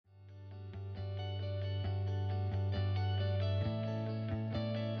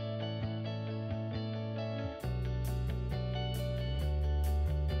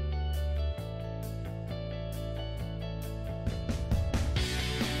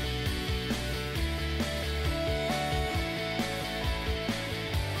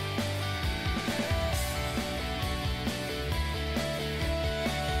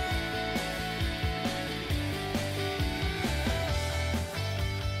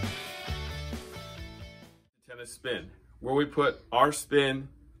Banana Spin, where we put our spin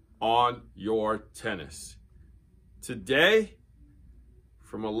on your tennis. Today,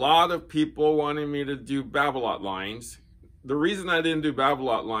 from a lot of people wanting me to do Babolat lines, the reason I didn't do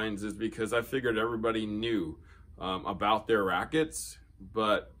Babolat lines is because I figured everybody knew about their rackets,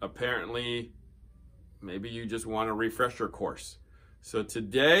 but apparently maybe you just want a refresher course. So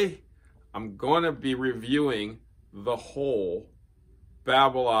today, I'm going to be reviewing the whole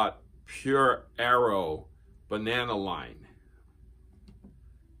Babolat Pure Aero banana line.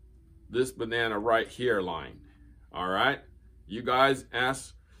 This banana right here line. All right. You guys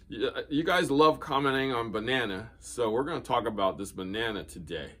love commenting on banana, so we're going to talk about this banana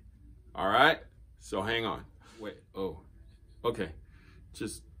today. All right. So hang on. Wait. Oh, okay.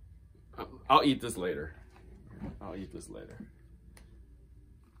 I'll eat this later. I'll eat this later.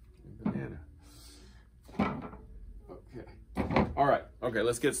 Banana. Okay. All right. Okay.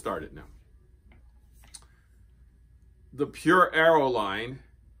 Let's get started now. The Pure Aero line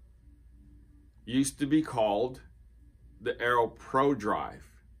used to be called the Aero Pro Drive.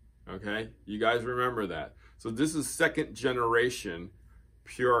 Okay, you guys remember that. So this is second generation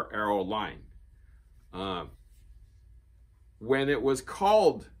Pure Aero line. When it was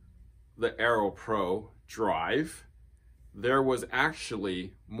called the Aero Pro Drive, there was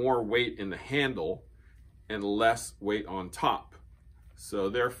actually more weight in the handle and less weight on top. So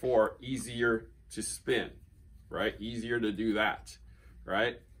therefore easier to spin, right? Easier to do that,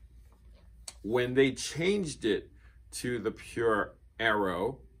 right? When they changed it to the Pure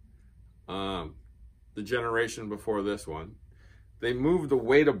Aero, the generation before this one, they moved the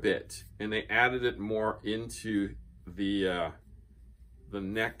weight a bit and they added it more into the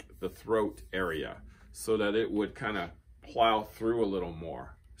neck, the throat area, so that it would kind of plow through a little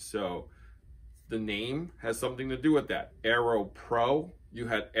more. So the name has something to do with that. Aero Pro, you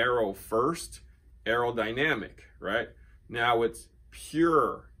had Aero first, aerodynamic, right? Now it's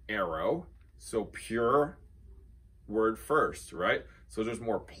Pure Aero, so pure word first, right? So there's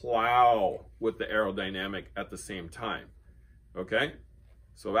more plow with the aerodynamic at the same time, okay?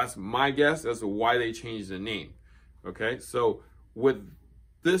 So that's my guess as to why they changed the name, okay? So with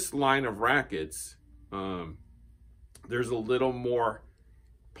this line of rackets, there's a little more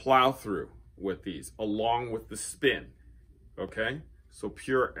plow through with these, along with the spin, okay? So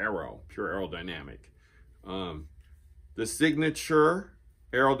Pure Aero, pure aerodynamic. The signature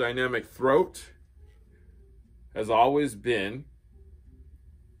aerodynamic throat has always been,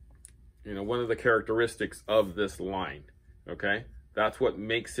 one of the characteristics of this line, okay? That's what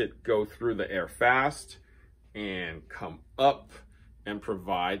makes it go through the air fast and come up and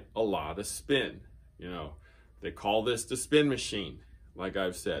provide a lot of spin. They call this the spin machine, like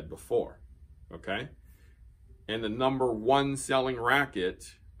I've said before, okay? And the #1 selling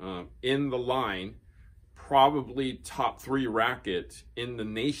racket in the line, probably top 3 racket in the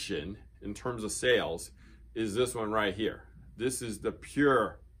nation in terms of sales, is this one right here. This is the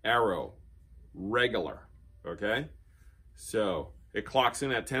Pure Aero regular, okay? So it clocks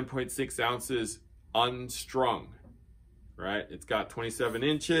in at 10.6 ounces unstrung, right? It's got 27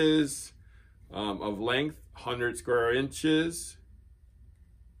 inches of length, 100 square inches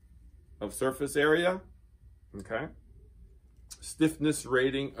of surface area, okay? Stiffness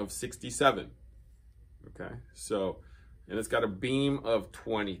rating of 67, okay? So, and it's got a beam of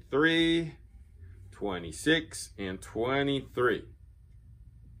 23, 26, and 23,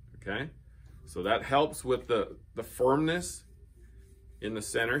 okay? So that helps with the firmness in the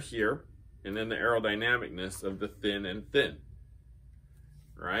center here, and then the aerodynamicness of the thin and thin,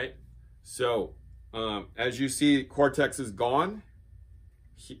 right? So as you see, Cortex is gone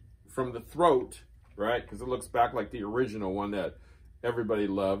from the throat, right? Because it looks back like the original one that everybody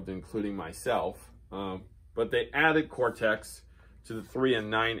loved, including myself. But they added Cortex to the 3 and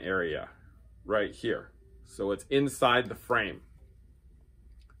 9 area right here. So it's inside the frame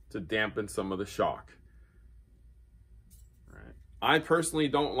to dampen some of the shock. Right. I personally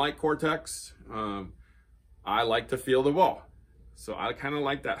don't like Cortex. I like to feel the ball. So I kind of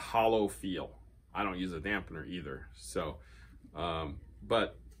like that hollow feel. I don't use a dampener either. So,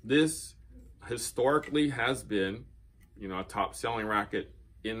 but this historically has been, a top selling racket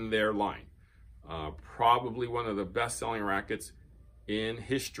in their line. Probably one of the best selling rackets in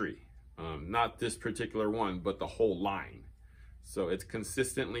history. Not this particular one, but the whole line. So it's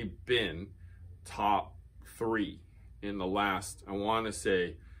consistently been top 3 in the last, I want to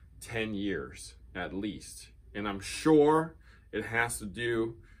say, 10 years at least. And I'm sure it has to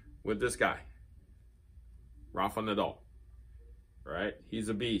do with this guy, Rafa Nadal, right? He's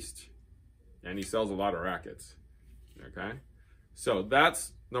a beast and he sells a lot of rackets, okay? So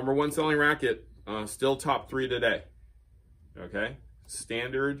that's #1 selling racket Still top 3 today. Okay,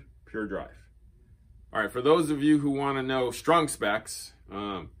 standard pure drive. All right, for those of you who want to know strung specs,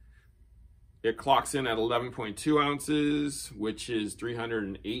 it clocks in at 11.2 ounces, which is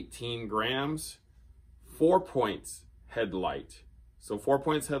 318 grams. 4 points headlight. So 4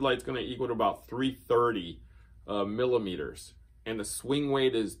 points headlight is going to equal to about 330 millimeters. And the swing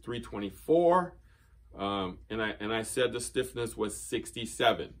weight is 324. And I said the stiffness was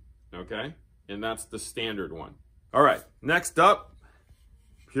 67. Okay, and that's the standard one. All right, next up,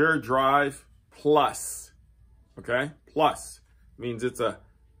 Pure Drive Plus. Okay, plus means it's a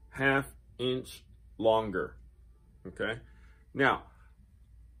 ½ longer. Okay, now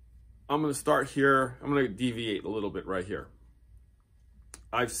I'm going to start here. I'm going to deviate a little bit right here.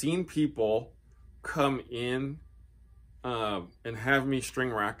 I've seen people come in and have me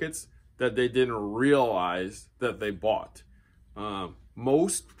string rackets that they didn't realize that they bought.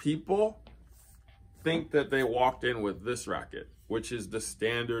 Most people think that they walked in with this racket, which is the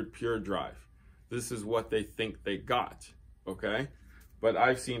standard Pure Drive. This is what they think they got, okay? But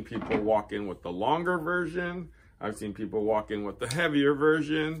I've seen people walk in with the longer version. I've seen people walk in with the heavier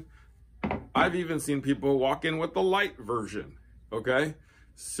version. I've even seen people walk in with the light version, okay?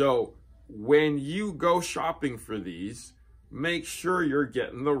 So when you go shopping for these, make sure you're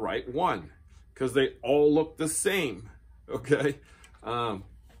getting the right one because they all look the same, okay?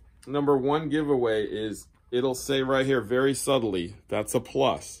 Number 1 giveaway is, it'll say right here very subtly, that's a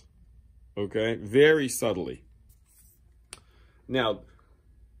plus, okay? Very subtly. Now,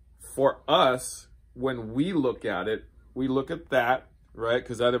 for us, when we look at it, we look at that, right?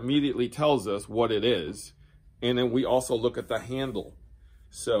 Because that immediately tells us what it is. And then we also look at the handle.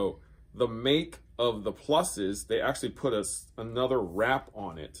 So the make of the pluses, they actually put another wrap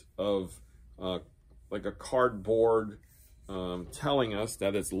on it of like a cardboard telling us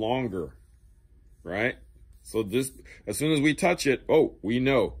that it's longer, right? So this, as soon as we touch it, oh, we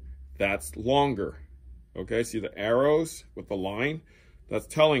know that's longer. Okay, see the arrows with the line? That's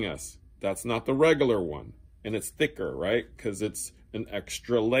telling us that's not the regular one. And it's thicker, right? Because it's an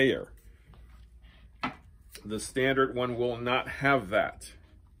extra layer. The standard one will not have that,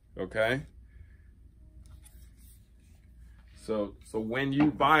 okay? So when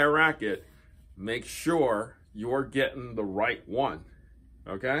you buy a racket, make sure you're getting the right one,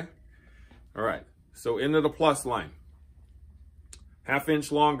 okay? All right, so into the plus line.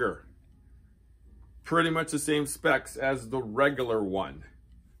 ½ longer. Pretty much the same specs as the regular one.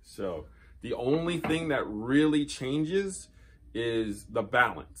 So the only thing that really changes is the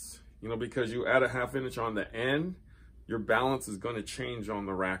balance. You know, because you add a ½ on the end, your balance is going to change on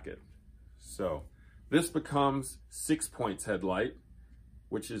the racket. So this becomes 6 points headlight,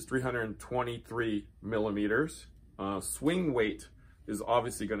 which is 323 millimeters. Swing weight is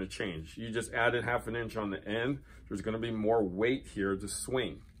obviously going to change. You just added ½ on the end. There's going to be more weight here to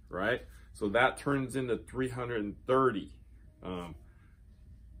swing, right? So that turns into 330.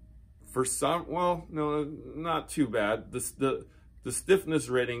 For some, well, no, not too bad. The stiffness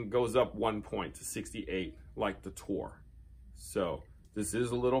rating goes up 1 point to 68, like the Tour. So this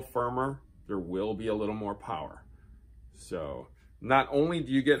is a little firmer. There will be a little more power. So not only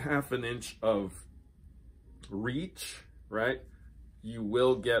do you get ½ of reach, right? You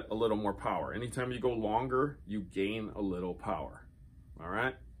will get a little more power. Anytime you go longer, you gain a little power. All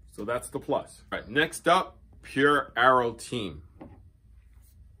right? So that's the plus. All right, next up, Pure Aero Team.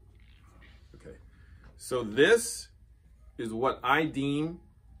 Okay, so this is what I deem,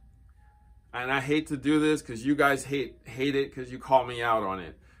 and I hate to do this because you guys hate it because you call me out on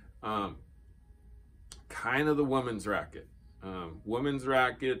it, kind of the women's racket. Women's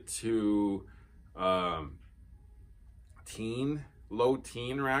racket to low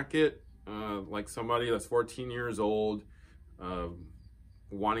teen racket, like somebody that's 14 years old,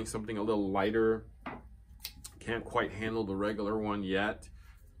 wanting something a little lighter, can't quite handle the regular one yet.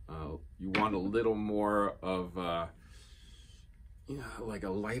 You want a little more of like a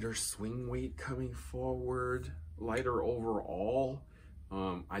lighter swing weight coming forward, lighter overall.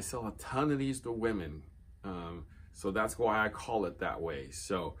 I sell a ton of these to women, so that's why I call it that way.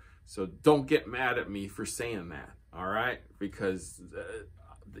 So don't get mad at me for saying that, all right? Because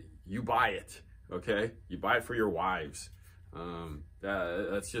you buy it, okay? You buy it for your wives.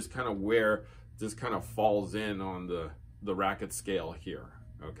 That's just kind of where this kind of falls in on the racket scale here,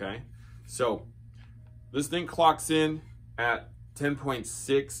 okay? So this thing clocks in at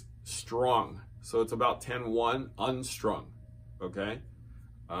 10.6 strung. So it's about 10.1 unstrung, okay?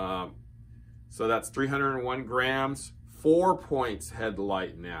 So that's 301 grams, 4 points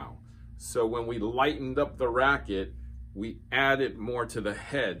headlight now. So when we lightened up the racket, we added more to the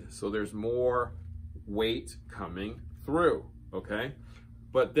head, so there's more weight coming through, okay?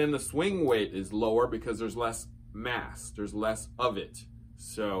 But then the swing weight is lower because there's less mass, there's less of it.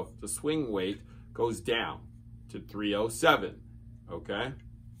 So the swing weight goes down to 307, okay?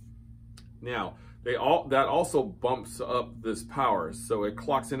 Now, that also bumps up this power, so it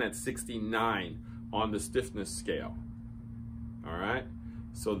clocks in at 69 on the stiffness scale, all right?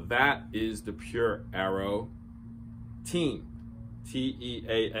 So that is the Pure Aero Team,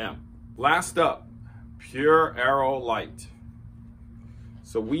 T-E-A-M. Last up, Pure Aero Light.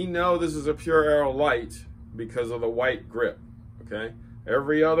 So we know this is a Pure Aero Light because of the white grip, okay?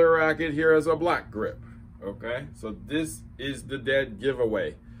 Every other racket here has a black grip, okay? So this is the dead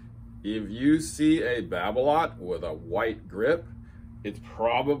giveaway. If you see a Babolat with a white grip, it's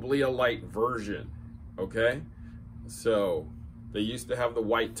probably a light version, okay? So they used to have the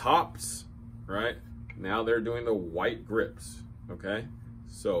white tops, right? Now they're doing the white grips, okay?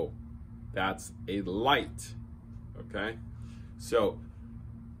 So that's a light, okay? So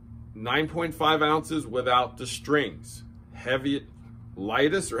 9.5 ounces without the strings.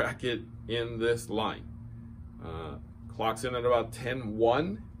 Lightest racket in this line. Clocks in at about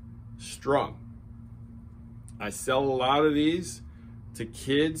 10.1 strung. I sell a lot of these to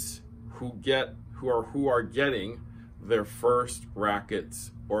kids who are getting their first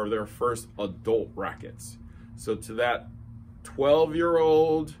rackets or their first adult rackets. So to that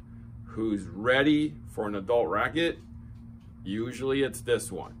 12-year-old who's ready for an adult racket, usually it's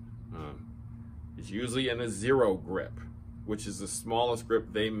this one. It's usually in a 0 grip, which is the smallest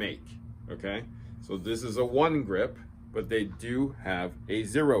grip they make, okay? So this is a 1 grip, but they do have a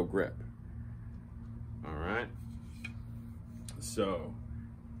 0 grip, all right? So,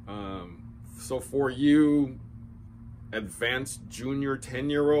 so for you advanced junior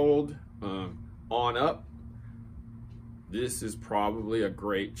 10-year-old on up, this is probably a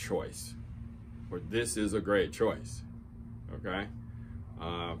great choice, or this is a great choice, okay?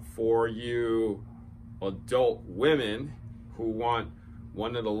 For you adult women who want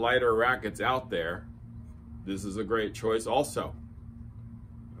one of the lighter rackets out there, this is a great choice also,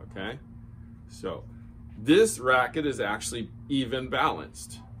 okay? So this racket is actually even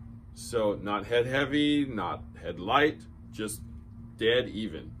balanced. So not head heavy, not head light, just dead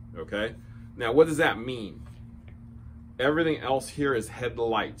even, okay? Now, what does that mean? Everything else here is head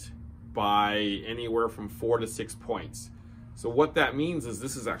light by anywhere from 4 to 6 points. So what that means is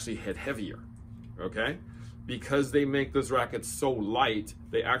this is actually head heavier, okay? Because they make this racket so light,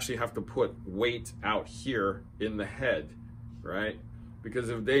 they actually have to put weight out here in the head, right? Because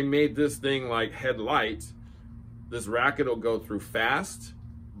if they made this thing like head light, this racket will go through fast,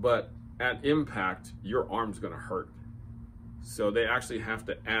 but at impact, your arm's gonna hurt. So they actually have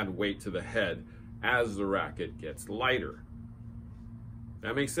to add weight to the head as the racket gets lighter.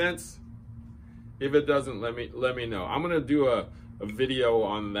 That makes sense? If it doesn't, let me know. I'm gonna do a video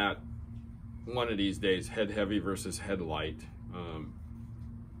on that one of these days, head heavy versus head light.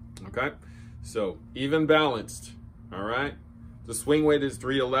 Okay, so even balanced, all right? The swing weight is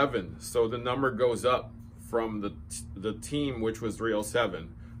 311, so the number goes up from the team, which was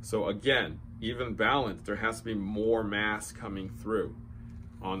 307. So again, even balanced, there has to be more mass coming through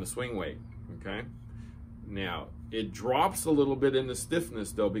on the swing weight, okay? Now, it drops a little bit in the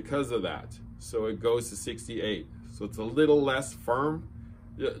stiffness though because of that. So it goes to 68. So it's a little less firm,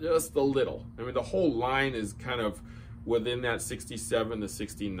 just a little. I mean, the whole line is kind of within that 67 to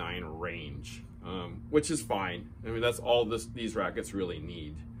 69 range, which is fine. I mean, that's all these rackets really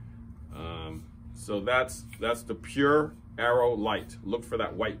need. So that's the Pure Aero Light. Look for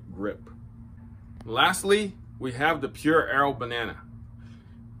that white grip. Lastly, we have the Pure Aero Banana.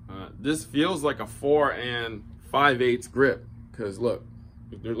 This feels like a 4 5/8 grip because look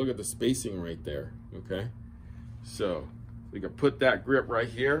at the spacing right there, okay? So we can put that grip right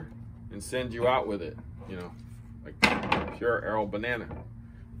here and send you out with it, you know, like Pure Aero Banana,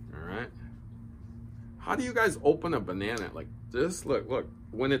 all right? How do you guys open a banana like this? Look,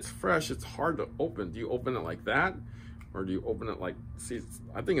 when it's fresh, it's hard to open. Do you open it like that? Or do you open it like, see,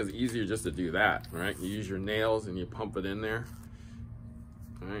 I think it's easier just to do that, right? You use your nails and you pump it in there,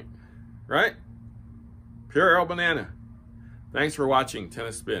 all right? Right? Pure Aero Banana. Thanks for watching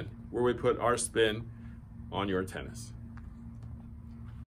Tennis Spin, where we put our spin on your tennis.